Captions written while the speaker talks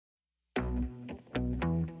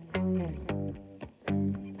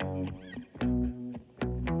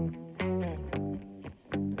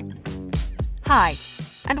Hi,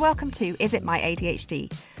 and welcome to Is It My ADHD,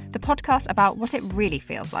 the podcast about what it really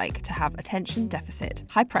feels like to have attention deficit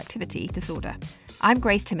hyperactivity disorder. I'm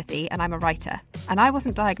Grace Timothy and I'm a writer, and I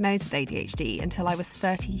wasn't diagnosed with ADHD until I was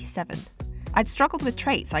 37. I'd struggled with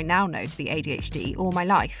traits I now know to be ADHD all my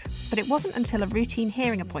life, but it wasn't until a routine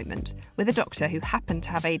hearing appointment with a doctor who happened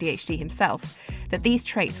to have ADHD himself that these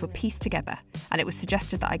traits were pieced together and it was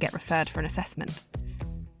suggested that I get referred for an assessment.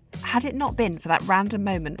 Had it not been for that random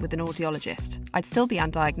moment with an audiologist, I'd still be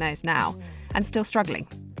undiagnosed now and still struggling,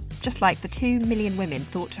 just like the 2 million women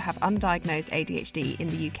thought to have undiagnosed ADHD in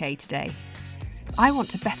the UK today. I want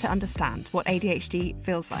to better understand what ADHD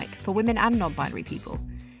feels like for women and non-binary people,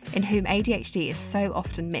 in whom ADHD is so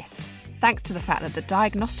often missed, thanks to the fact that the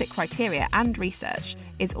diagnostic criteria and research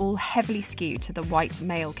is all heavily skewed to the white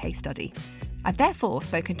male case study. I've therefore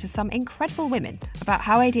spoken to some incredible women about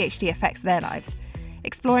how ADHD affects their lives,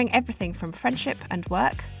 exploring everything from friendship and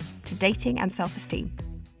work to dating and self-esteem.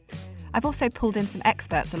 I've also pulled in some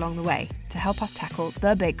experts along the way to help us tackle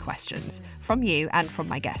the big questions from you and from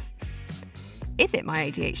my guests. Is it my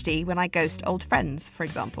ADHD when I ghost old friends, for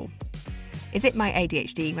example? Is it my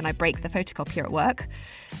ADHD when I break the photocopier at work?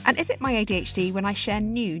 And is it my ADHD when I share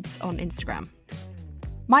nudes on Instagram?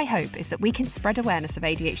 My hope is that we can spread awareness of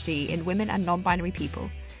ADHD in women and non-binary people,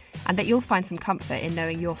 and that you'll find some comfort in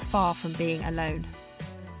knowing you're far from being alone.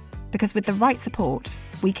 Because with the right support,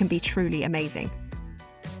 we can be truly amazing.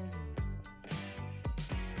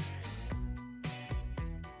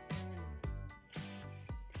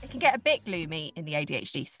 It can get a bit gloomy in the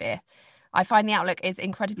ADHD sphere. I find the outlook is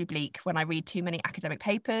incredibly bleak when I read too many academic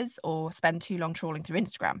papers or spend too long trawling through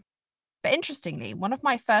Instagram. But interestingly, one of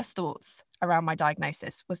my first thoughts around my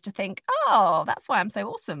diagnosis was to think, oh, that's why I'm so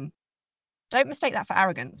awesome. Don't mistake that for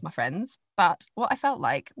arrogance, my friends. But what I felt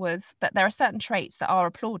like was that there are certain traits that are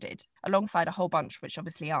applauded alongside a whole bunch which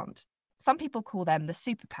obviously aren't. Some people call them the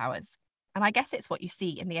superpowers. And I guess it's what you see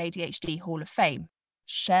in the ADHD Hall of Fame.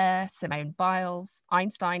 Cher, Simone Biles,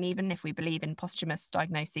 Einstein, even if we believe in posthumous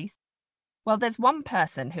diagnoses. Well, there's one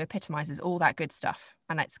person who epitomises all that good stuff,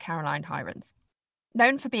 and it's Caroline Hirons.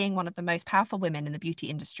 Known for being one of the most powerful women in the beauty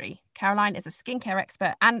industry, Caroline is a skincare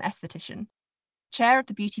expert and esthetician, chair of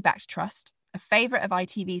the Beauty Backed Trust, a favourite of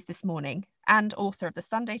ITV's This Morning, and author of the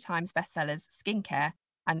Sunday Times bestsellers Skincare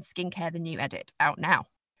and Skincare the New Edit, out now.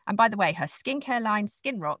 And by the way, her skincare line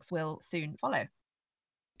Skin Rocks will soon follow.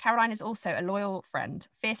 Caroline is also a loyal friend,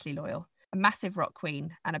 fiercely loyal, a massive rock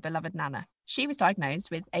queen, and a beloved nana. She was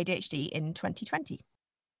diagnosed with ADHD in 2020.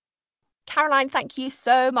 Caroline, thank you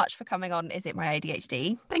so much for coming on Is It My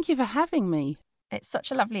ADHD? Thank you for having me. It's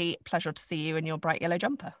such a lovely pleasure to see you in your bright yellow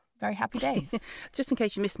jumper. Very happy days. Just in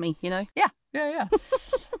case you missed me, you know? Yeah.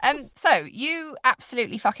 So you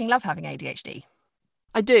absolutely fucking love having ADHD.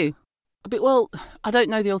 I do. I don't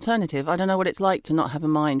know the alternative. I don't know what it's like to not have a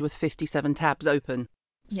mind with 57 tabs open.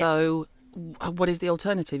 Yeah. So what is the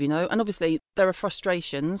alternative, you know? And obviously there are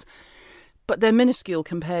frustrations, but they're minuscule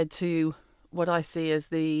compared to what I see as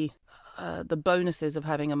the bonuses of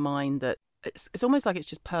having a mind that it's almost like it's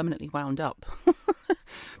just permanently wound up.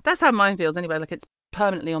 That's how mine feels anyway, like it's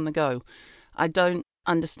permanently on the go. I don't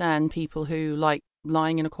understand people who like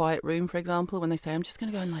lying in a quiet room, for example, when they say, I'm just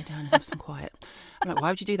going to go and lie down and have some quiet. I'm like, why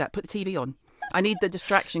would you do that? Put the TV on. I need the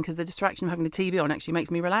distraction because the distraction of having the TV on actually makes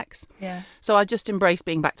me relax. Yeah. So I just embrace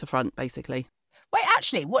being back to front, basically. Wait,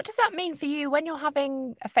 actually, what does that mean for you when you're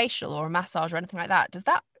having a facial or a massage or anything like that? Does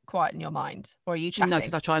that quieten your mind, or are you chatting? No,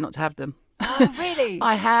 because I try not to have them. Oh, really?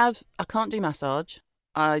 I can't do massage.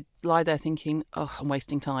 I lie there thinking, oh, I'm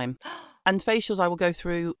wasting time. And facials I will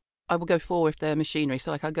go for if they're machinery.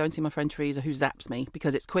 So like I go and see my friend Teresa who zaps me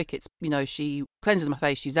because it's quick. It's, you know, she cleanses my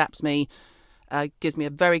face, she zaps me, gives me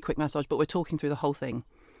a very quick massage, but we're talking through the whole thing.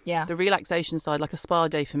 Yeah. The relaxation side, like a spa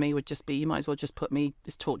day for me would just be, you might as well just put me,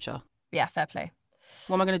 it's torture. Yeah, fair play.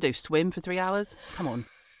 What am I going to do? Swim for 3 hours? Come on.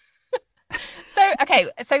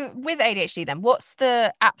 So with ADHD then, what's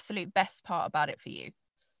the absolute best part about it for you?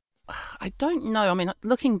 I don't know. I mean,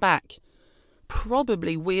 looking back,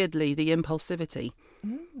 probably weirdly the impulsivity,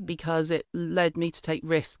 because it led me to take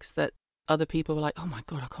risks that other people were like, oh my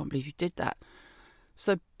God, I can't believe you did that.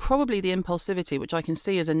 So probably the impulsivity, which I can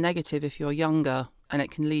see as a negative if you're younger and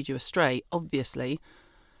it can lead you astray, obviously.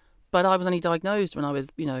 But I was only diagnosed when I was,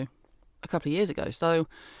 you know, a couple of years ago. So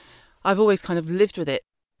I've always kind of lived with it.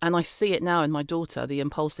 And I see it now in my daughter. The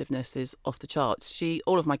impulsiveness is off the charts.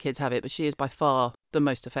 All of my kids have it, but she is by far the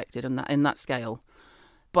most affected in that scale.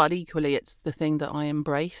 But equally, it's the thing that I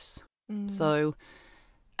embrace. So,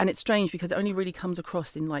 and it's strange because it only really comes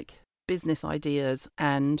across in like business ideas.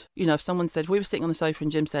 And, you know, if someone said, we were sitting on the sofa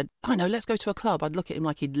and Jim said, I know, let's go to a club, I'd look at him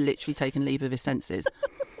like he'd literally taken leave of his senses.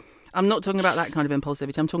 I'm not talking about that kind of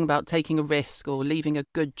impulsivity. I'm talking about taking a risk or leaving a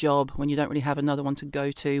good job when you don't really have another one to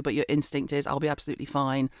go to, but your instinct is, I'll be absolutely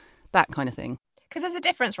fine. That kind of thing. Because there's a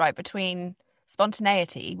difference, right, between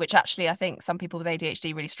spontaneity, which actually I think some people with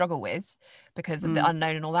ADHD really struggle with because of the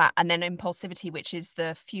unknown and all that, and then impulsivity, which is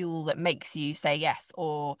the fuel that makes you say yes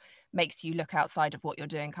or makes you look outside of what you're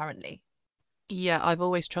doing currently. Yeah, I've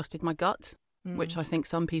always trusted my gut, which I think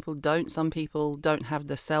some people don't. Some people don't have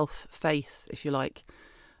the self-faith, if you like.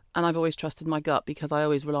 And I've always trusted my gut because I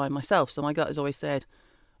always rely on myself. So my gut has always said,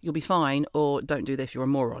 you'll be fine, or don't do this, you're a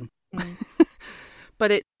moron.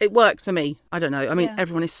 But it works for me. I don't know. I mean,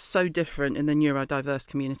 everyone is so different in the neurodiverse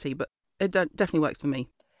community, but it definitely works for me.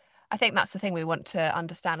 I think that's the thing. We want to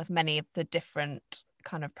understand as many of the different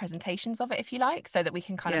kind of presentations of it, if you like, so that we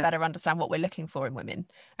can kind of better understand what we're looking for in women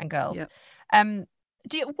and girls.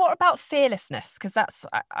 What about fearlessness? Because that's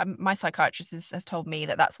my psychiatrist has told me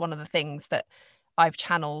that that's one of the things that I've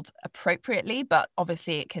channeled appropriately, but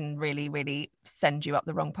obviously it can really, really send you up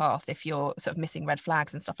the wrong path if you're sort of missing red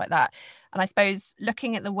flags and stuff like that. And I suppose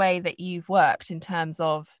looking at the way that you've worked in terms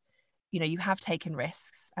of, you know, you have taken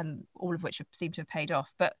risks and all of which seem to have paid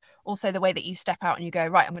off, but also the way that you step out and you go,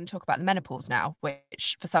 right, I'm going to talk about the menopause now,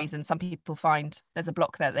 which for some reason, some people find there's a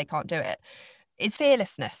block there, they can't do it. Is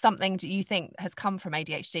fearlessness something do you think has come from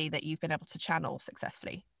ADHD that you've been able to channel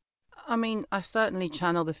successfully? I mean, I certainly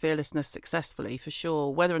channel the fearlessness successfully, for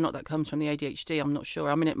sure. Whether or not that comes from the ADHD, I'm not sure.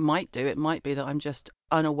 I mean, it might do. It might be that I'm just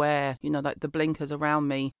unaware, you know, like the blinkers around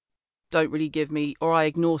me don't really give me, or I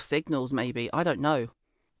ignore signals maybe. I don't know.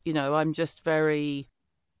 You know, I'm just very,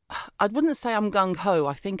 I wouldn't say I'm gung-ho.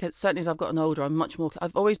 I think certainly as I've gotten older,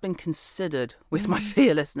 I've always been considered with my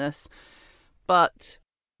fearlessness. But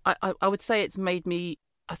I would say it's made me,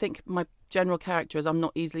 I think my general character is I'm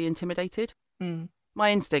not easily intimidated. My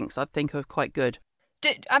instincts, I think, are quite good.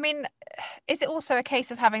 I mean, is it also a case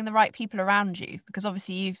of having the right people around you? Because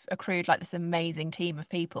obviously you've accrued like this amazing team of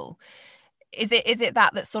people. Is it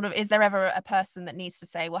that sort of, is there ever a person that needs to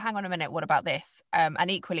say, well, hang on a minute, what about this? And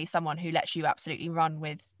equally someone who lets you absolutely run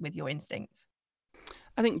with your instincts?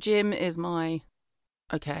 I think Jim is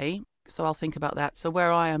okay, so I'll think about that. So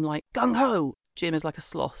where I am like gung-ho, Jim is like a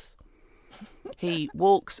sloth. He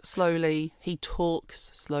walks slowly, he talks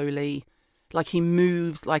slowly. Like he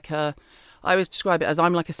moves like I always describe it as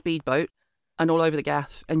I'm like a speedboat and all over the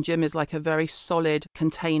gaff, and Jim is like a very solid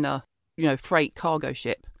container, you know, freight cargo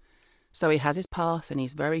ship. So he has his path and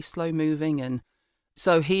he's very slow moving, and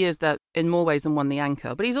so he is that in more ways than one the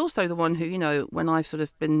anchor. But he's also the one who, you know, when I've sort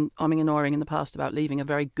of been umming and ahhing in the past about leaving a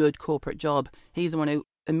very good corporate job, he's the one who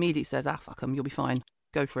immediately says, fuck 'em, you'll be fine,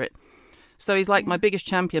 go for it. So he's like my biggest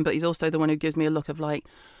champion, but he's also the one who gives me a look of like,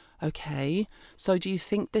 okay, so do you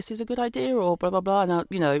think this is a good idea or blah, blah, blah? And,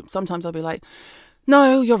 you know, sometimes I'll be like,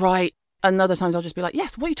 no, you're right. And other times I'll just be like,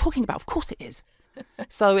 yes, what are you talking about? Of course it is.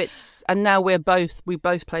 So and now we both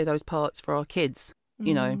play those parts for our kids.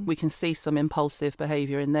 You know, we can see some impulsive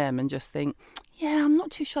behaviour in them and just think, yeah, I'm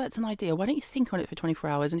not too sure that's an idea. Why don't you think on it for 24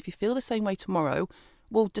 hours? And if you feel the same way tomorrow,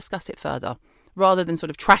 we'll discuss it further rather than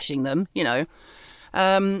sort of trashing them, you know.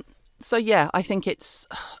 So, yeah, I think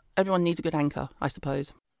everyone needs a good anchor, I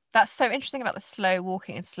suppose. That's so interesting about the slow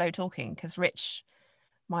walking and slow talking, because Rich,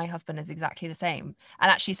 my husband, is exactly the same.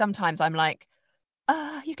 And actually, sometimes I'm like,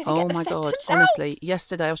 you're going to get the my God, sentence honestly, out.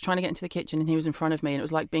 yesterday I was trying to get into the kitchen and he was in front of me and it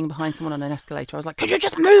was like being behind someone on an escalator. I was like, could you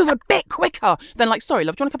just move a bit quicker? Then like, sorry,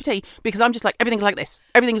 love, do you want a cup of tea? Because I'm just like, everything's like this.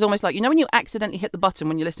 Everything is almost like, you know when you accidentally hit the button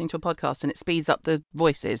when you're listening to a podcast and it speeds up the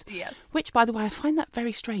voices? Yes. Which, by the way, I find that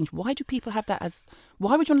very strange. Why do people have that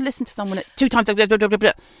why would you want to listen to someone at 2 times? Blah, blah, blah, blah,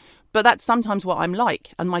 blah. But that's sometimes what I'm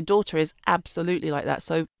like. And my daughter is absolutely like that.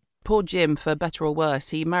 So poor Jim, for better or worse,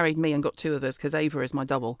 he married me and got 2 of us because Ava is my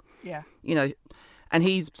double. Yeah. You know, and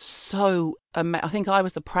he's so, I think I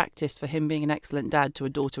was the practice for him being an excellent dad to a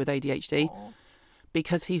daughter with ADHD. Aww.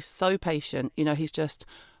 Because he's so patient. You know, he's just,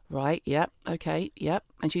 right, yep, okay, yep.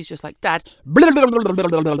 And she's just like, Dad, blah, blah, blah, blah,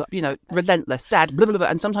 blah, blah, you know, relentless, Dad, blah, blah, blah.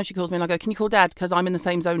 And sometimes she calls me and I go, can you call Dad? Because I'm in the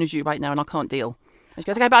same zone as you right now and I can't deal. And she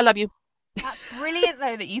goes, okay, but I love you. That's brilliant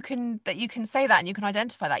though that you can say that and you can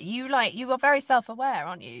identify that. You are very self-aware,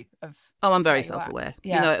 aren't you? I'm very self-aware.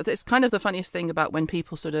 Yeah. You know, it's kind of the funniest thing about when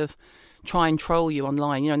people sort of try and troll you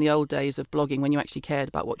online, you know, in the old days of blogging when you actually cared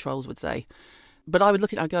about what trolls would say. But I would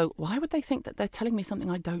look at it and go, why would they think that they're telling me something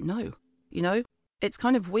I don't know? You know, it's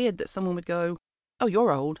kind of weird that someone would go, oh,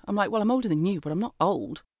 you're old. I'm like, well, I'm older than you, but I'm not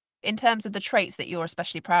old. In terms of the traits that you're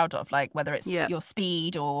especially proud of, like whether it's your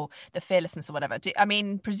speed or the fearlessness or whatever,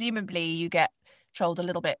 presumably you get trolled a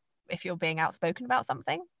little bit if you're being outspoken about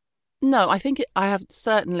something? No, I think I have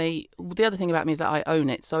certainly. The other thing about me is that I own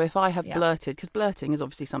it. So if I have blurted, because blurting is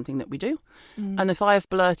obviously something that we do, and if I have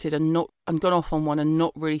blurted and gone off on one and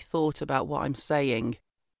not really thought about what I'm saying,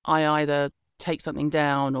 I either take something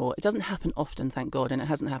down, or it doesn't happen often, thank God, and it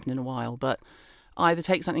hasn't happened in a while, but I either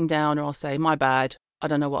take something down or I'll say, my bad, I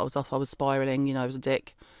don't know what I was off, I was spiralling, I was a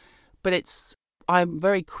dick. But I'm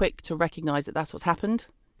very quick to recognise that that's what's happened,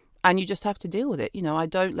 and you just have to deal with it. I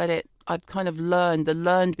don't let it. I've kind of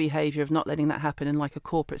learned behaviour of not letting that happen in like a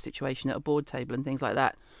corporate situation at a board table and things like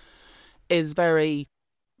that is very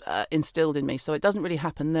instilled in me. So it doesn't really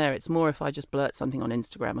happen there. It's more if I just blurt something on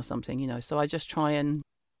Instagram or something, So I just try and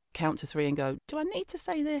count to 3 and go, do I need to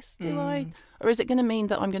say this? Do I? Or is it going to mean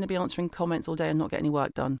that I'm going to be answering comments all day and not get any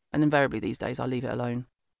work done? And invariably these days I leave it alone.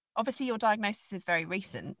 Obviously, your diagnosis is very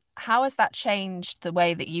recent. How has that changed the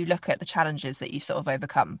way that you look at the challenges that you sort of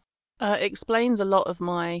overcome? It explains a lot of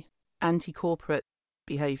my anti-corporate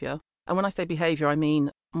behaviour. And when I say behaviour, I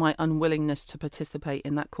mean my unwillingness to participate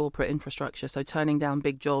in that corporate infrastructure. So turning down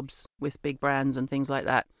big jobs with big brands and things like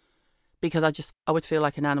that. Because I would feel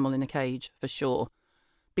like an animal in a cage, for sure.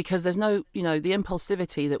 Because there's no, the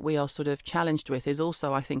impulsivity that we are sort of challenged with is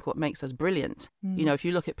also, I think, what makes us brilliant. If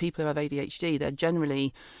you look at people who have ADHD, they're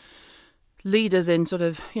generally leaders in sort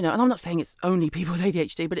of, and I'm not saying it's only people with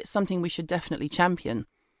ADHD, but it's something we should definitely champion.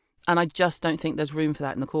 And I just don't think there's room for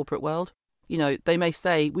that in the corporate world. They may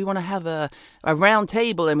say, we want to have a round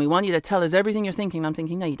table and we want you to tell us everything you're thinking. And I'm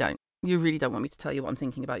thinking, no, you don't. You really don't want me to tell you what I'm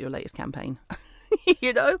thinking about your latest campaign.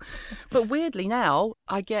 But weirdly now,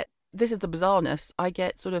 this is the bizarreness, I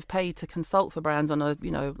get sort of paid to consult for brands on a,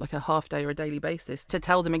 like a half day or a daily basis to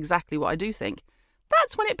tell them exactly what I do think.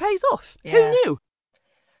 That's when it pays off. Yeah. Who knew?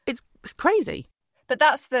 It's crazy. But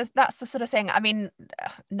that's the sort of thing. I mean,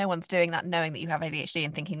 no one's doing that knowing that you have ADHD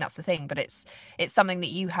and thinking that's the thing, but it's something that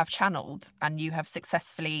you have channeled and you have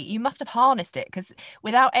you must have harnessed it, because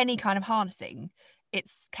without any kind of harnessing,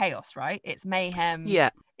 it's chaos, right? It's mayhem.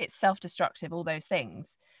 Yeah. It's self-destructive, all those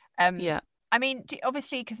things. Yeah. I mean,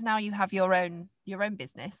 obviously, because now you have your own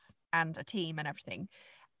business and a team and everything.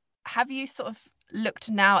 Have you sort of looked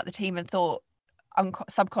now at the team and thought,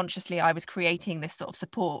 subconsciously, I was creating this sort of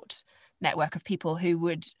support network of people who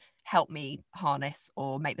would help me harness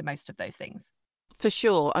or make the most of those things? For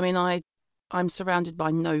sure. I mean, I'm surrounded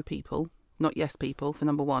by no people, not yes people, for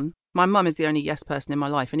number one. My mum is the only yes person in my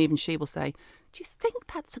life, and even she will say, do you think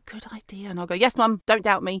that's a good idea? And I'll go, yes, Mum, don't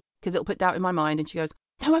doubt me, because it'll put doubt in my mind. And she goes,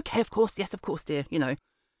 oh, okay, of course, yes, of course, dear,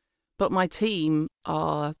 But my team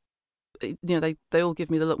are, they all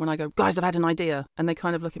give me the look when I go, guys, I've had an idea. And they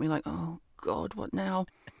kind of look at me like, oh, God, what now?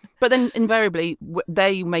 But then invariably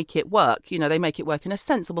they make it work. They make it work in a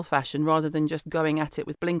sensible fashion rather than just going at it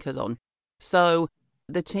with blinkers on. So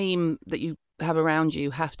the team that you have around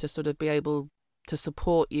you have to sort of be able to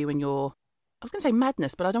support you in your, I was going to say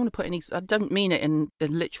madness, but I don't want to I don't mean it in a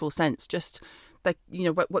literal sense. Just that,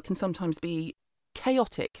 what can sometimes be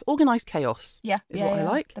chaotic, organised chaos is what I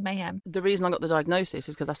like. The mayhem. The reason I got the diagnosis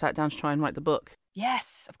is because I sat down to try and write the book.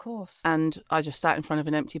 Yes, of course. And I just sat in front of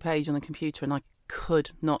an empty page on the computer and I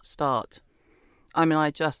could not start. I mean,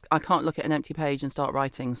 I can't look at an empty page and start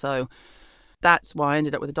writing. So that's why I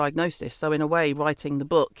ended up with a diagnosis. So in a way, writing the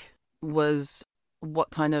book was what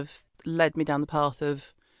kind of led me down the path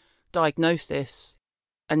of diagnosis.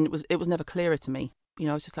 And it was never clearer to me.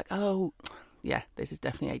 I was just like, oh, yeah, this is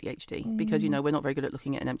definitely ADHD, because, we're not very good at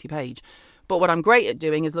looking at an empty page. But what I'm great at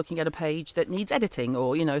doing is looking at a page that needs editing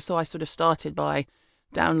or, so I sort of started by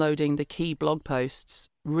downloading the key blog posts,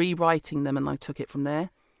 rewriting them, and I took it from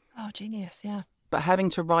there. Oh, genius, yeah. But having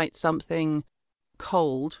to write something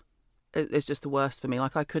cold is just the worst for me.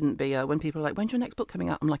 Like I couldn't be, when people are like, when's your next book coming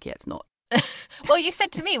out? I'm like, yeah, it's not. Well, you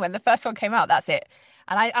said to me when the first one came out, that's it.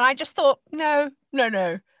 And I just thought, no.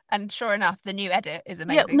 And sure enough, the new edit is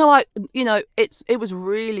amazing. Yeah, no, it was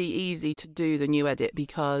really easy to do the new edit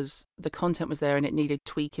because the content was there and it needed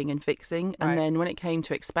tweaking and fixing. And then when it came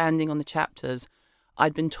to expanding on the chapters,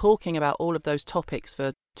 I'd been talking about all of those topics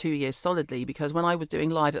for 2 years solidly, because when I was doing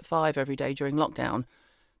live at 5 every day during lockdown,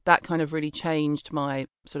 that kind of really changed my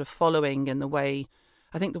sort of following and the way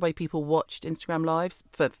people watched Instagram lives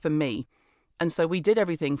for me. And so we did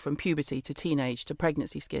everything from puberty to teenage to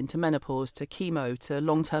pregnancy skin to menopause to chemo to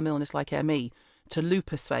long-term illness like ME to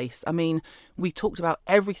lupus face. I mean, we talked about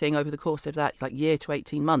everything over the course of that year to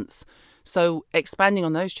 18 months. So expanding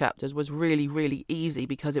on those chapters was really, really easy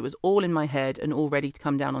because it was all in my head and all ready to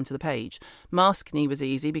come down onto the page. Maskne was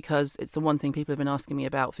easy because it's the one thing people have been asking me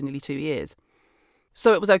about for nearly 2 years.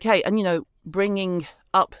 So it was okay. And, bringing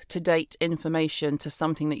up-to-date information to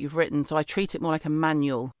something that you've written. So I treat it more like a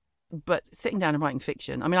manual But sitting down and writing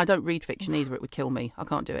fiction, I mean, I don't read fiction either. It would kill me. I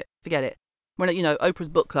can't do it. Forget it. When, Oprah's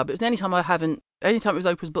book club, it was anytime it was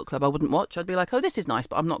Oprah's book club, I wouldn't watch. I'd be like, oh, this is nice,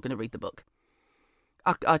 but I'm not going to read the book.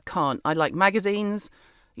 I can't. I like magazines.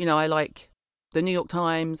 I like the New York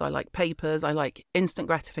Times. I like papers. I like instant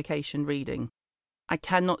gratification reading. I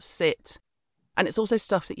cannot sit. And it's also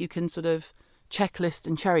stuff that you can sort of checklist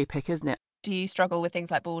and cherry pick, isn't it? Do you struggle with things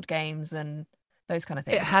like board games and those kind of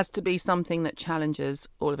things? It has to be something that challenges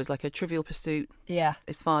all of us, like a Trivial Pursuit. Yeah.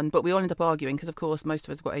 It's fun. But we all end up arguing because, of course, most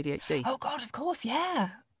of us have got ADHD. Oh, God, of course, yeah.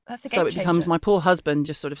 That's a game So it changer. becomes my poor husband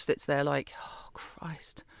just sort of sits there like, oh,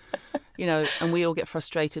 Christ. And we all get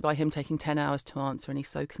frustrated by him taking 10 hours to answer, and he's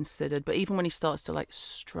so considered. But even when he starts to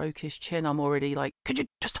stroke his chin, I'm already like, could you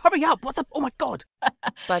just hurry up? What's up? Oh my God.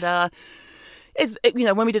 But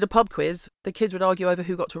when we did a pub quiz, the kids would argue over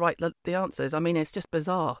who got to write the answers. I mean, it's just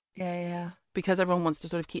bizarre. Yeah. Because everyone wants to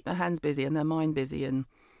sort of keep their hands busy and their mind busy.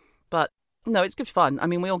 But no, it's good fun. I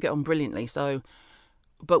mean, we all get on brilliantly.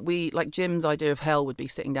 But Jim's idea of hell would be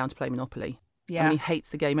sitting down to play Monopoly. Yeah. And he hates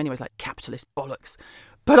the game anyway. It's like capitalist bollocks.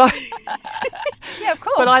 But yeah, of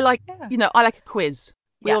course. But I like, I like a quiz.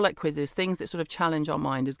 We all like quizzes. Things that sort of challenge our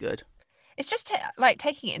mind is good. It's just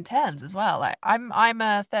taking it in turns as well. Like I'm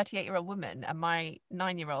a 38-year-old woman, and my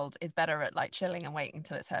 9-year-old is better at chilling and waiting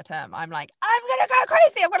until it's her turn. I'm like, I'm gonna go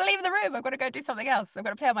crazy. I'm gonna leave the room. I'm gonna go do something else. I'm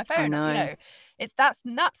gonna play on my phone. That's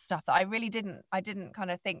nuts stuff that I didn't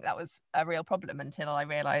kind of think that was a real problem until I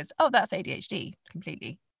realised, oh, that's ADHD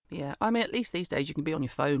completely. Yeah, I mean, at least these days you can be on your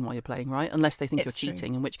phone while you're playing, right? Unless they think you're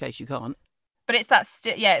cheating, in which case you can't. But it's that,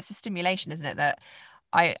 it's a stimulation, isn't it? That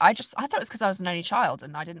I thought it was because I was an only child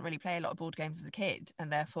and I didn't really play a lot of board games as a kid,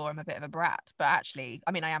 and therefore I'm a bit of a brat. But actually,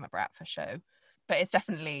 I mean, I am a brat for show. But it's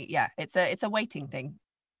definitely, it's a waiting thing.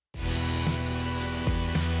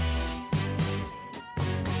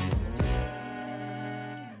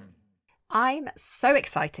 I'm so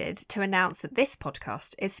excited to announce that this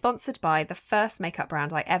podcast is sponsored by the first makeup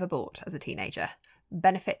brand I ever bought as a teenager,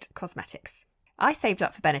 Benefit Cosmetics. I saved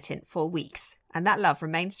up for Benetint for weeks, and that love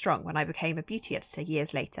remained strong when I became a beauty editor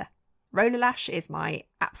years later. Roller Lash is my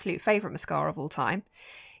absolute favourite mascara of all time.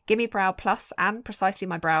 Gimme Brow Plus and Precisely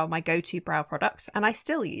My Brow are my go-to brow products, and I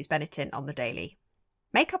still use Benetint on the daily.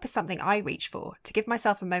 Makeup is something I reach for to give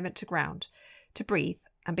myself a moment to ground, to breathe,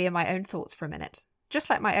 and be in my own thoughts for a minute. Just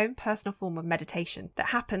like my own personal form of meditation that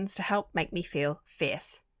happens to help make me feel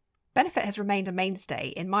fierce. Benefit has remained a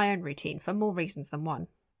mainstay in my own routine for more reasons than one.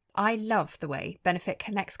 I love the way Benefit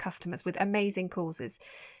connects customers with amazing causes,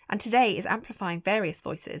 and today is amplifying various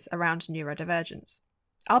voices around neurodivergence.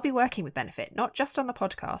 I'll be working with Benefit not just on the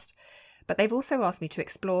podcast, but they've also asked me to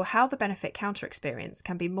explore how the Benefit counter experience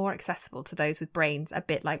can be more accessible to those with brains a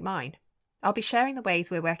bit like mine. I'll be sharing the ways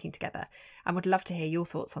we're working together, and would love to hear your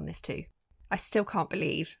thoughts on this too. I still can't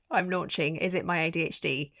believe I'm launching Is It My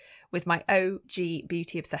ADHD with my OG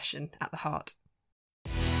beauty obsession at the heart.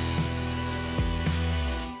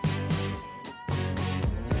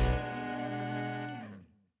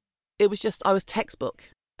 I was textbook.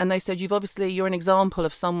 And they said, you're an example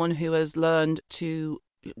of someone who has learned to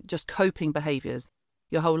just coping behaviours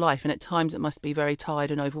your whole life. And at times it must be very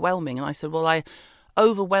tired and overwhelming. And I said,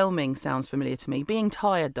 overwhelming sounds familiar to me. Being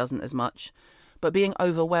tired doesn't as much. But being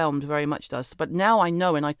overwhelmed very much does. But now I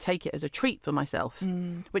know, and I take it as a treat for myself,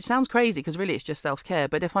 which sounds crazy because really it's just self-care.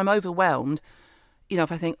 But if I'm overwhelmed,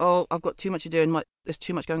 if I think, oh, I've got too much to do and there's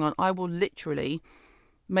too much going on, I will literally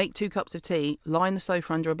make 2 cups of tea, lie on the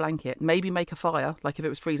sofa under a blanket, maybe make a fire, like if it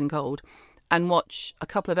was freezing cold, and watch a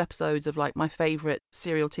couple of episodes of my favourite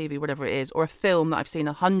serial TV, whatever it is, or a film that I've seen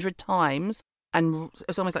 100 times, and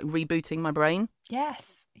it's almost like rebooting my brain.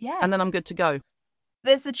 Yes. And then I'm good to go.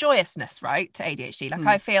 There's a joyousness, right, to ADHD.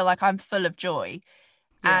 I feel like I'm full of joy.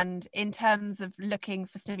 Yeah. And in terms of looking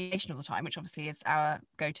for stimulation all the time, which obviously is our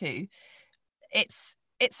go-to, it's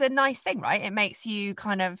a nice thing, right? It makes you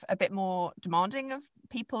kind of a bit more demanding of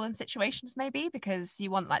people and situations maybe, because you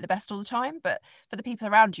want the best all the time. But for the people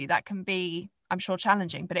around you, that can be, I'm sure,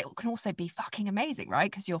 challenging, but it can also be fucking amazing, right?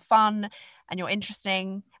 Because you're fun and you're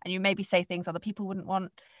interesting and you maybe say things other people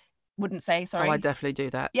wouldn't say, sorry. Oh, I definitely do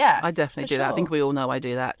that. Yeah, I definitely do that. I think we all know I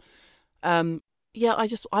do that.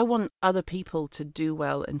 I want other people to do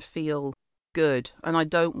well and feel good. And I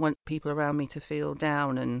don't want people around me to feel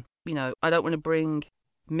down, and, I don't want to bring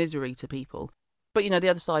misery to people. But, the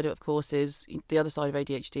other side of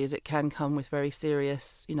ADHD is it can come with very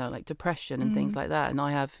serious, like depression and things like that. And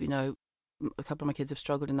I have, a couple of my kids have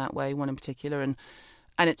struggled in that way, one in particular. And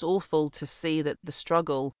it's awful to see that the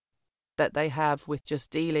struggle that they have with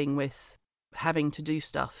just dealing with having to do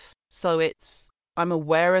stuff. So I'm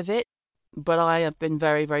aware of it, but I have been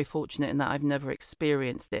very, very fortunate in that I've never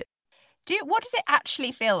experienced it. What does it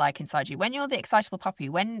actually feel like inside you when you're the excitable puppy?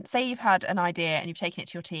 When, say, you've had an idea and you've taken it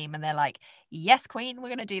to your team and they're like, yes, queen, we're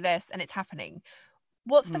going to do this, and it's happening.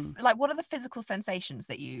 What are the physical sensations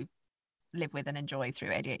that you live with and enjoy through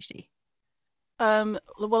ADHD?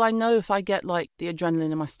 Well, I know if I get like the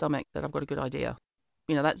adrenaline in my stomach that I've got a good idea.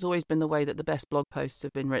 That's always been the way that the best blog posts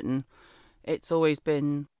have been written. It's always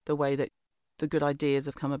been the way that the good ideas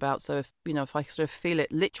have come about. So if I sort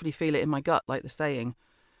of literally feel it in my gut, like the saying.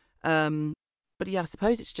 But yeah, I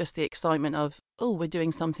suppose it's just the excitement of, we're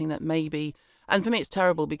doing something that maybe, and for me it's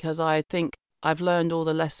terrible because I think I've learned all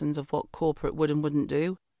the lessons of what corporate would and wouldn't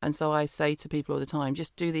do. And so I say to people all the time,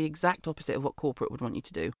 just do the exact opposite of what corporate would want you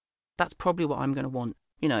to do. That's probably what I'm going to want,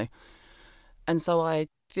 And so I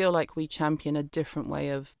feel like we champion a different way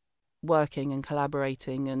of working and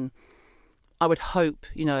collaborating. And I would hope,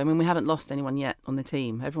 we haven't lost anyone yet on the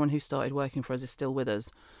team. Everyone who started working for us is still with us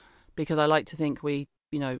because I like to think we,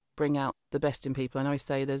 bring out the best in people. And I always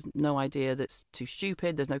say there's no idea that's too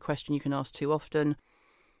stupid. There's no question you can ask too often.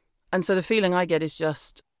 And so the feeling I get is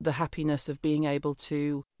just the happiness of being able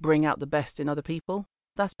to bring out the best in other people.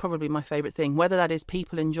 That's probably my favourite thing, whether that is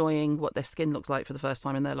people enjoying what their skin looks like for the first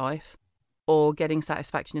time in their life, or getting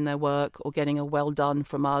satisfaction in their work, or getting a well done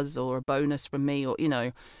from us, or a bonus from me, or,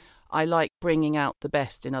 I like bringing out the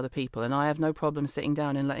best in other people, and I have no problem sitting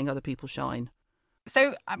down and letting other people shine.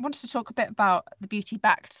 So I wanted to talk a bit about the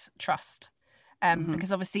beauty-backed trust,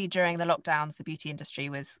 because obviously during the lockdowns, the beauty industry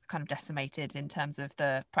was kind of decimated in terms of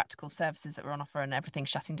the practical services that were on offer and everything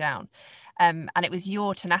shutting down. And it was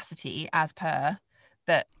your tenacity as per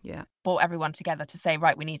that brought everyone together to say,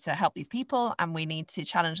 right, we need to help these people and we need to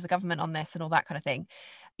challenge the government on this and all that kind of thing.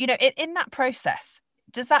 In that process,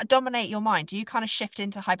 does that dominate your mind? Do you kind of shift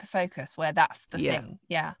into hyperfocus where that's the thing?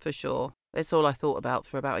 Yeah, for sure. It's all I thought about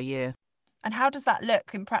for about a year. And how does that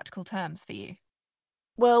look in practical terms for you?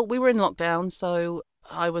 Well, we were in lockdown, so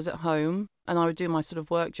I was at home and I would do my sort of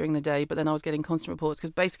work during the day, but then I was getting constant reports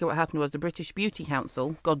because basically what happened was the British Beauty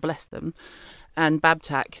Council, God bless them, and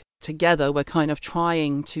Babtac together were kind of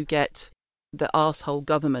trying to get the arsehole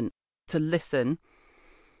government to listen.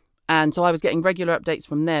 And so I was getting regular updates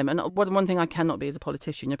from them. And one thing I cannot be is a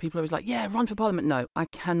politician. People are always like, yeah, run for parliament. No, I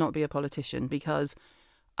cannot be a politician because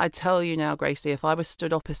I tell you now, Gracie, if I was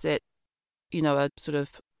stood opposite, a sort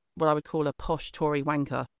of what I would call a posh Tory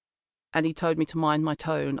wanker, and he told me to mind my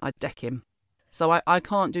tone, I'd deck him. So I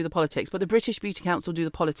can't do the politics, but the British Beauty Council do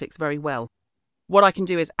the politics very well. What I can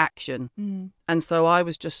do is action. And so I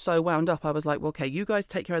was just so wound up. I was like, well, okay, you guys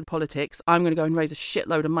take care of the politics. I'm going to go and raise a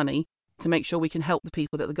shitload of money to make sure we can help the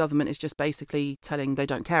people that the government is just basically telling they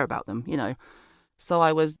don't care about them, So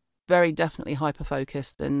I was very definitely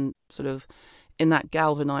hyper-focused and sort of in that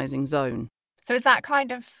galvanising zone. So is that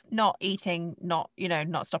kind of not eating, not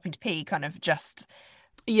stopping to pee, kind of just...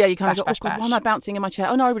 Yeah, you kind of go, God, why am I bouncing in my chair?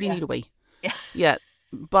 Oh, no, I really need a wee. Yeah. Yeah.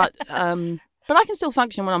 But I can still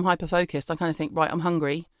function when I'm hyper-focused. I kind of think, right, I'm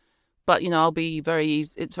hungry. But, I'll be very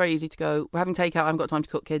easy. It's very easy to go, we're having takeout. I haven't got time to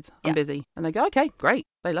cook, kids. I'm busy. And they go, okay, great.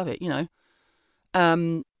 They love it,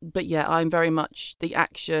 But yeah, I'm very much the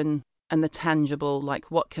action and the tangible,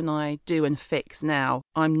 like what can I do and fix now?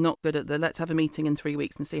 I'm not good at the let's have a meeting in 3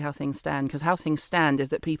 weeks and see how things stand. Because how things stand is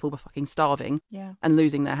that people were fucking starving and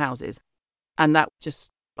losing their houses. And that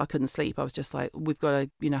just, I couldn't sleep. I was just like, we've got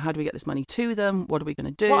to, how do we get this money to them? What are we going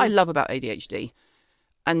to do? What I love about ADHD,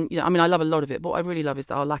 and, I love a lot of it, but what I really love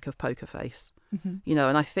is our lack of poker face.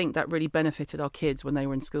 And I think that really benefited our kids when they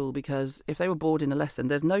were in school because if they were bored in a lesson,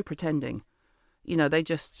 there's no pretending.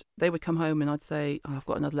 They would come home and I'd say, I've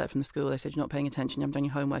got another letter from the school. They said, you're not paying attention. You haven't done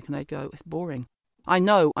your homework. And they'd go, it's boring. I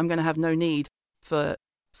know I'm going to have no need for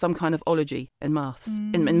some kind of ology in maths.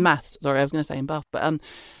 In maths, sorry, I was going to say in Bath. But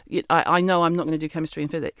I know I'm not going to do chemistry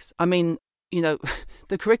and physics.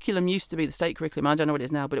 The curriculum used to be the state curriculum. I don't know what it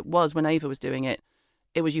is now, but it was when Ava was doing it.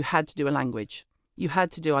 It was you had to do a language. You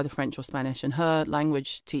had to do either French or Spanish. And her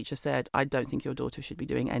language teacher said, I don't think your daughter should be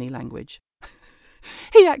doing any language.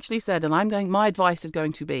 He actually said, and my advice is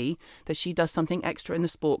going to be that she does something extra in the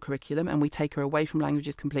sport curriculum and we take her away from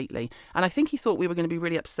languages completely. And I think he thought we were going to be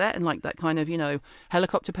really upset and like that kind of,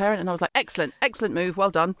 helicopter parent. And I was like, excellent move,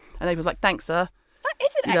 well done. And he was like, thanks, sir. That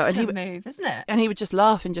is an excellent move, isn't it? And he would just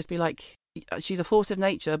laugh and just be like, she's a force of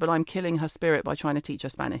nature, but I'm killing her spirit by trying to teach her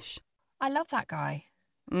Spanish. I love that guy.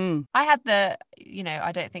 I had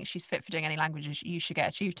I don't think she's fit for doing any languages. You should get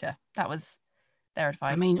a tutor. That was their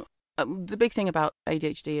advice. The big thing about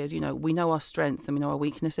ADHD is, we know our strengths and we know our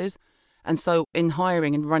weaknesses. And so in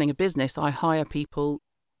hiring and running a business, I hire people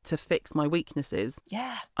to fix my weaknesses.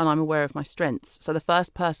 Yeah. And I'm aware of my strengths. So the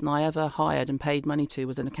first person I ever hired and paid money to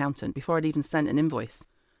was an accountant before I'd even sent an invoice.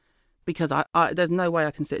 because I there's no way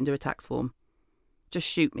I can sit and do a tax form. Just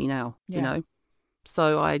shoot me now, you know.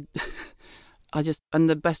 So I just, and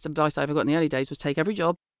the best advice I ever got in the early days was take every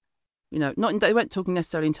job. You know, they weren't talking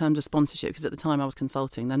necessarily in terms of sponsorship, because at the time I was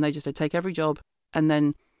consulting. Then they just said, take every job, and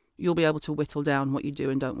then you'll be able to whittle down what you do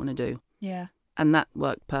and don't want to do. Yeah. And that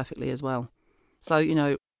worked perfectly as well. So, you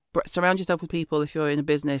know, surround yourself with people, if you're in a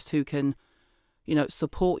business, who can, you know,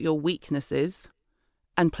 support your weaknesses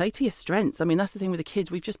and play to your strengths. I mean, that's the thing with the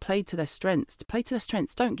kids. We've just played to their strengths. To play to their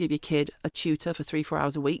strengths, don't give your kid a tutor for 3-4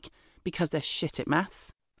 hours a week because they're shit at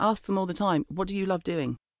maths. Ask them all the time, what do you love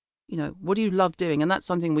doing? You know, what do you love doing? And that's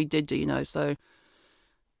something we did do, you know. So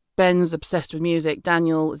Ben's obsessed with music.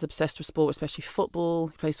 Daniel is obsessed with sport, especially football.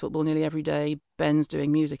 He plays football nearly every day. Ben's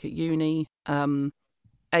doing music at uni.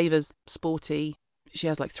 Ava's sporty. She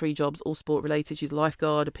has like 3 jobs, all sport related. She's a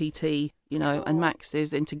lifeguard, a PT, you know, and Max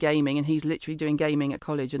is into gaming, and he's literally doing gaming at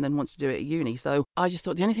college and then wants to do it at uni. So I just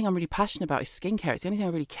thought the only thing I'm really passionate about is skincare. It's the only thing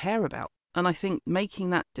I really care about. And I think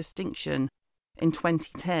making that distinction in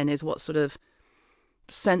 2010 is what sort of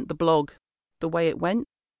sent the blog the way it went,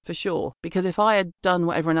 for sure. Because if I had done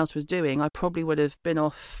what everyone else was doing, I probably would have been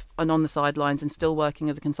off and on the sidelines and still working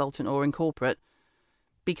as a consultant or in corporate.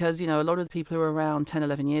 Because, you know, a lot of the people who were around 10,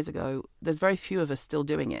 11 years ago, there's very few of us still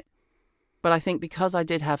doing it. But I think because I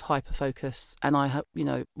did have hyper-focus and I, you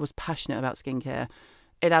know, was passionate about skincare,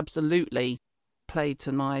 it absolutely played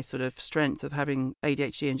to my sort of strength of having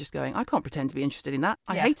ADHD and just going, I can't pretend to be interested in that.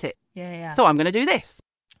 I hate it. Yeah. So I'm going to do this.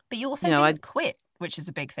 But you also didn't quit, which is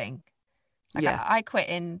a big thing. Like I quit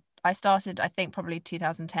I started, I think, probably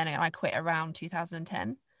 2010, and I quit around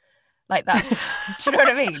 2010. Like that's, do you know what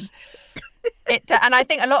I mean? And I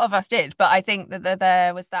think a lot of us did, but I think that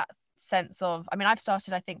there was that sense of, I mean, I've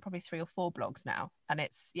started, I think, probably 3 or 4 blogs now, and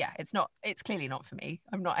it's clearly not for me.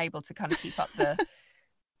 I'm not able to kind of keep up the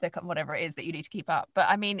whatever it is that you need to keep up. But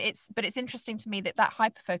I mean, it's interesting to me that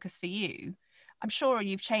hyper focus for you, I'm sure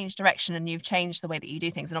you've changed direction and you've changed the way that you do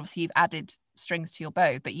things, and obviously you've added strings to your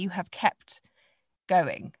bow, but you have kept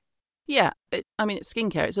going. Yeah, I mean, it's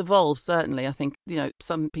skincare. It's evolved, certainly. I think, you know,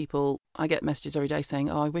 some people, I get messages every day saying,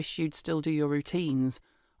 oh, I wish you'd still do your routines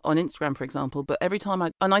on Instagram, for example. But every time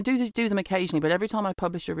I do them occasionally, but every time I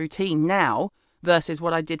publish a routine now versus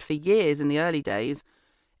what I did for years in the early days,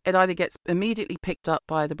 it either gets immediately picked up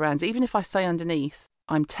by the brands. Even if I say underneath,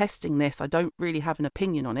 I'm testing this, I don't really have an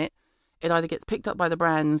opinion on it. It either gets picked up by the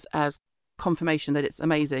brands as confirmation that it's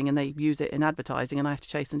amazing and they use it in advertising, and I have to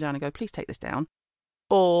chase them down and go, please take this down.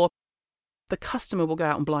 Or the customer will go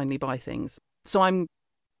out and blindly buy things. So I'm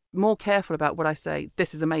more careful about what I say.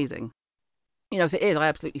 This is amazing. You know, if it is, I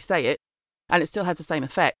absolutely say it, and it still has the same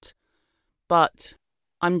effect. But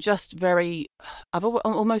I'm just I've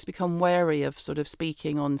almost become wary of sort of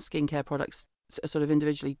speaking on skincare products sort of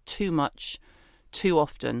individually too much, too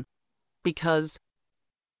often, because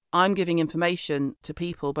I'm giving information to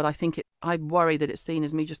people, but I worry that it's seen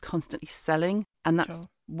as me just constantly selling, and that's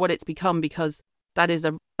what it's become, because that's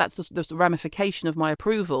the ramification of my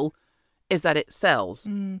approval, is that it sells.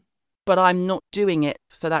 But I'm not doing it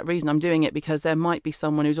for that reason. I'm doing it because there might be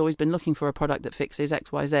someone who's always been looking for a product that fixes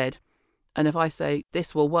X, Y, Z. And if I say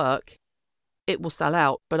this will work, it will sell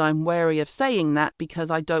out. But I'm wary of saying that because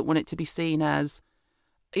I don't want it to be seen as,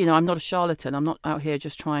 you know, I'm not a charlatan. I'm not out here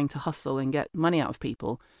just trying to hustle and get money out of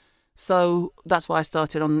people. So that's why I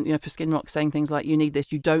started on, you know, for Skin Rock, saying things like, you need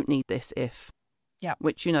this, you don't need this if. Yeah.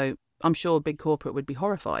 Which, you know, I'm sure big corporate would be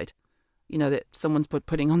horrified, you know, that someone's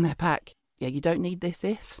putting on their pack, yeah, you don't need this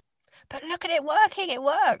if. But look at it working. It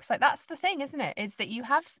works. Like, that's the thing, isn't it? Is that you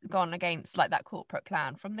have gone against like that corporate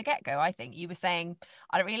plan from the get-go. I think you were saying,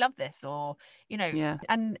 I don't really love this, or, you know,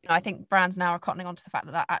 and I think brands now are cottoning on to the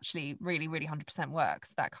fact that actually really, really 100%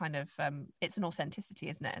 works. That kind of, it's an authenticity,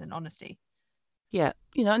 isn't it? And an honesty. Yeah.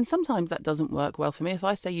 You know, and sometimes that doesn't work well for me. If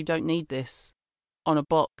I say you don't need this on a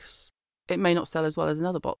box, it may not sell as well as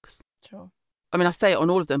another box. Sure. I mean, I say it on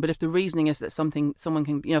all of them, but if the reasoning is that someone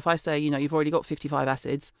can, you know, if I say, you know, you've already got 55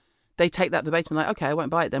 acids, they take that verbatim and like, okay, I won't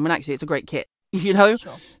buy it then, when actually it's a great kit, you know?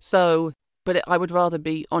 Sure. So, but I would rather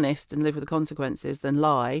be honest and live with the consequences than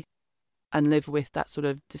lie and live with that sort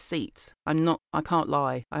of deceit. I can't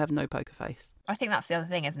lie. I have no poker face. I think that's the other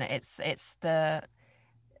thing, isn't it? It's the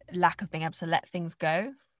lack of being able to let things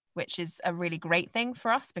go, which is a really great thing for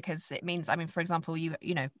us, because it means, I mean, for example, you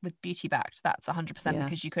know, with Beauty Backed, that's 100%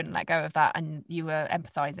 because you couldn't let go of that and you were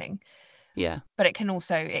empathizing. Yeah. But it can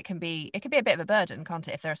be a bit of a burden, can't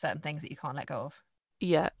it, if there are certain things that you can't let go of?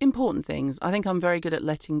 Yeah, important things. I think I'm very good at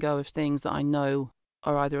letting go of things that I know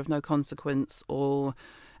are either of no consequence or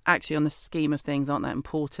actually on the scheme of things aren't that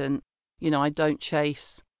important. You know, I don't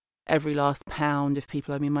chase every last pound if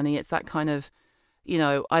people owe me money. It's that kind of,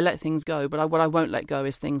 I let things go, but what I won't let go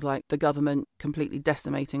is things like the government completely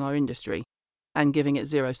decimating our industry and giving it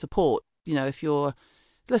zero support.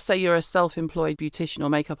 Let's say you're a self-employed beautician or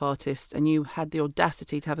makeup artist and you had the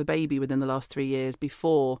audacity to have a baby within the last 3 years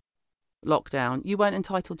before lockdown, you weren't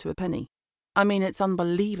entitled to a penny. I mean, it's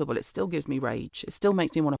unbelievable. It still gives me rage. It still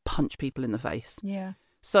makes me want to punch people in the face. Yeah.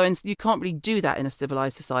 So you can't really do that in a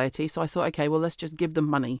civilized society. So I thought, okay, well, let's just give them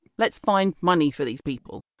money. Let's find money for these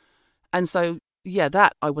people. And so, yeah,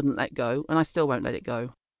 that I wouldn't let go, and I still won't let it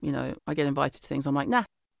go. I get invited to things. I'm like, nah,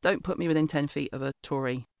 don't put me within 10 feet of a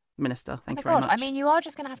Tory minister. Thank you very much. I mean, you are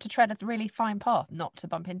just going to have to tread a really fine path not to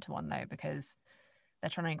bump into one, though, because they're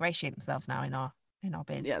trying to ingratiate themselves now in our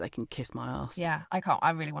biz. Yeah, they can kiss my ass. Yeah, I can't.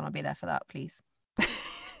 I really want to be there for that, please.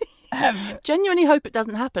 Genuinely hope it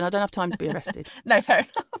doesn't happen. I don't have time to be arrested. No, fair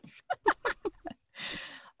enough.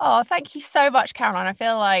 Oh, thank you so much, Caroline. I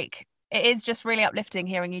feel like it is just really uplifting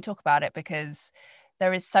hearing you talk about it, because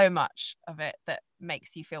there is so much of it that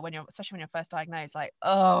makes you feel, especially when you're first diagnosed, like,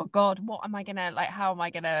 oh God, what am I gonna, how am I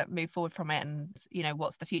gonna move forward from it, and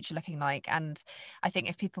what's the future looking like? And I think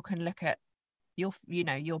if people can look at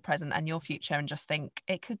your present and your future and just think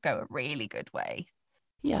it could go a really good way.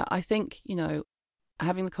 Yeah, I think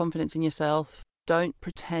having the confidence in yourself. Don't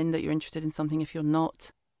pretend that you're interested in something if you're not.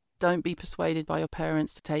 Don't be persuaded by your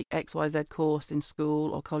parents to take XYZ course in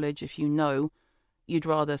school or college if you know you'd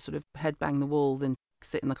rather sort of headbang the wall than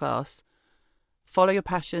sit in the class. Follow your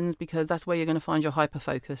passions, because that's where you're going to find your hyper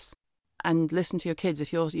focus. And listen to your kids.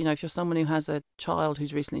 If you're someone who has a child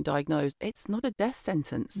who's recently diagnosed, it's not a death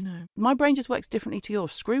sentence. No. My brain just works differently to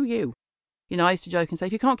yours. Screw you. I used to joke and say,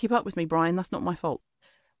 if you can't keep up with me, Brian, that's not my fault.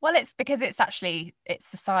 Well, it's because it's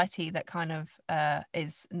society that kind of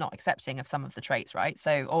is not accepting of some of the traits, right?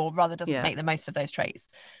 So, or rather doesn't make the most of those traits.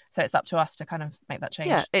 So it's up to us to kind of make that change.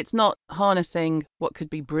 Yeah, it's not harnessing what could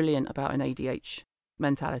be brilliant about an ADHD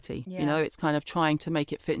mentality. Yeah. It's kind of trying to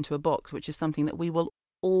make it fit into a box, which is something that we will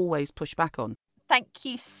always push back on. Thank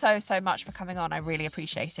you so much for coming on. I really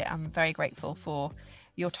appreciate it. I'm very grateful for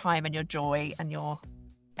your time and your joy and your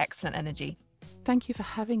excellent energy. Thank you for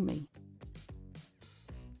having me.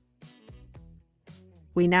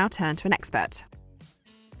 We now turn to an expert.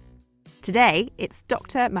 Today, it's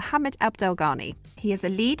Dr. Mohammed Abdelghani. He is a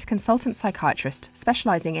lead consultant psychiatrist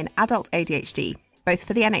specialising in adult ADHD, both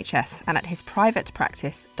for the NHS and at his private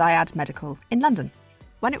practice, Dyad Medical, in London.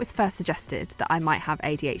 When it was first suggested that I might have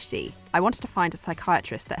ADHD, I wanted to find a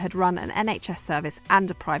psychiatrist that had run an NHS service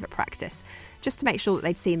and a private practice, just to make sure that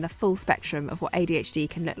they'd seen the full spectrum of what ADHD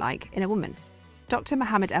can look like in a woman. Dr.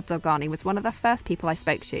 Mohammed Abdelghani was one of the first people I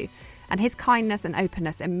spoke to, and his kindness and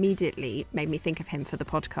openness immediately made me think of him for the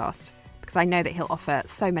podcast, because I know that he'll offer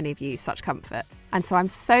so many of you such comfort. And so I'm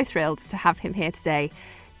so thrilled to have him here today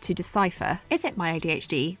to decipher, is it my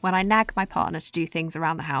ADHD when I nag my partner to do things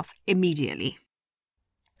around the house immediately?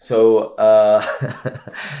 So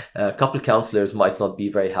a couple counsellors might not be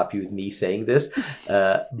very happy with me saying this,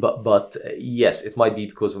 but yes, it might be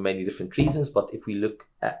because of many different reasons. But if we look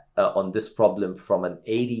at, on this problem from an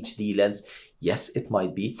ADHD lens, yes, it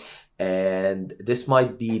might be. And this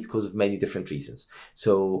might be because of many different reasons.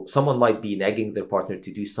 So someone might be nagging their partner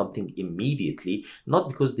to do something immediately, not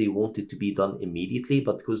because they want it to be done immediately,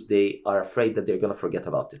 but because they are afraid that they're going to forget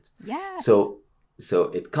about it. Yes.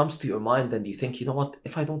 So it comes to your mind and you think, you know what,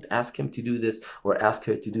 if I don't ask him to do this or ask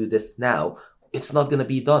her to do this now, it's not going to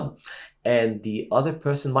be done. And the other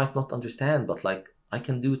person might not understand, but like, I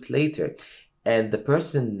can do it later. And the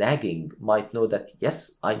person nagging might know that,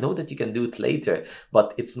 yes, I know that you can do it later,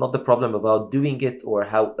 but it's not the problem about doing it or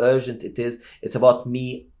how urgent it is. It's about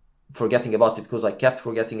me forgetting about it because I kept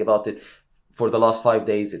forgetting about it for the last 5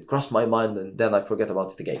 days. It crossed my mind and then I forget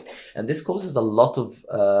about it again. And this causes a lot of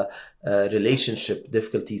relationship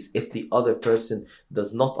difficulties if the other person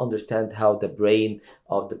does not understand how the brain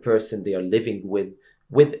of the person they are living with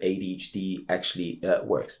ADHD actually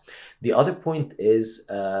works. The other point is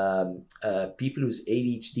people with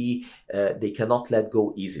ADHD, they cannot let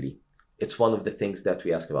go easily. It's one of the things that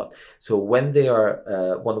we ask about. So when they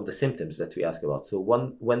are, one of the symptoms that we ask about. So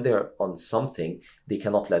when they're on something, they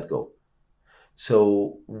cannot let go.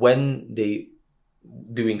 So when they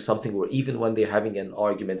doing something or even when they're having an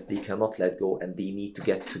argument, they cannot let go and they need to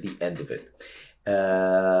get to the end of it.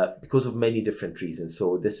 Because of many different reasons.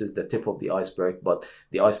 So this is the tip of the iceberg, but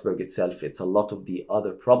the iceberg itself, it's a lot of the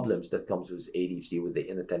other problems that comes with ADHD, with the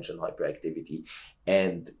inattention, hyperactivity,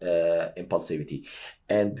 and impulsivity.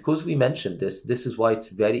 And because we mentioned this, this is why it's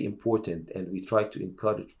very important, and we try to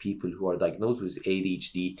encourage people who are diagnosed with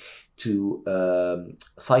ADHD to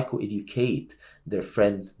psychoeducate their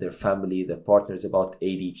friends, their family, their partners about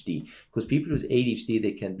ADHD. Because people with ADHD,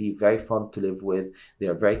 they can be very fun to live with, they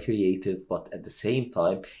are very creative, but at the same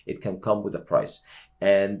time, it can come with a price.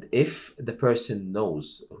 And if the person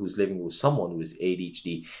knows, who's living with someone with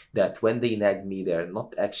ADHD, that when they nag me, they're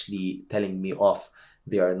not actually telling me off,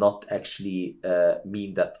 they are not actually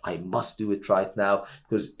mean that I must do it right now.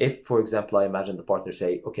 Because if, for example, I imagine the partner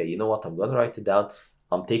say, okay, you know what, I'm going to write it down,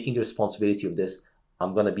 I'm taking responsibility of this,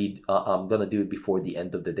 I'm gonna do it before the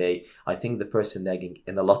end of the day. I think the person nagging,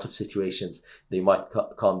 in a lot of situations, they might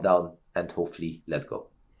calm down and hopefully let go.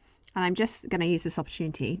 And I'm just going to use this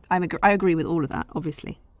opportunity. I agree with all of that,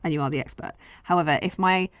 obviously, and you are the expert. However, if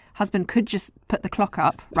my husband could just put the clock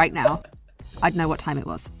up right now, I'd know what time it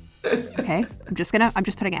was. Okay? I'm just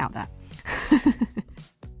putting it out there.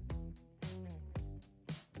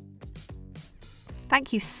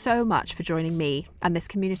 Thank you so much for joining me and this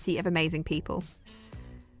community of amazing people.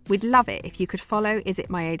 We'd love it if you could follow Is It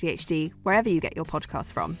My ADHD wherever you get your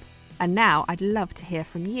podcasts from. And now I'd love to hear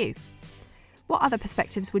from you. What other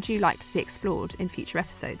perspectives would you like to see explored in future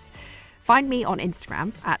episodes? Find me on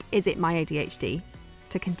Instagram at IsItMyADHD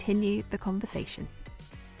to continue the conversation.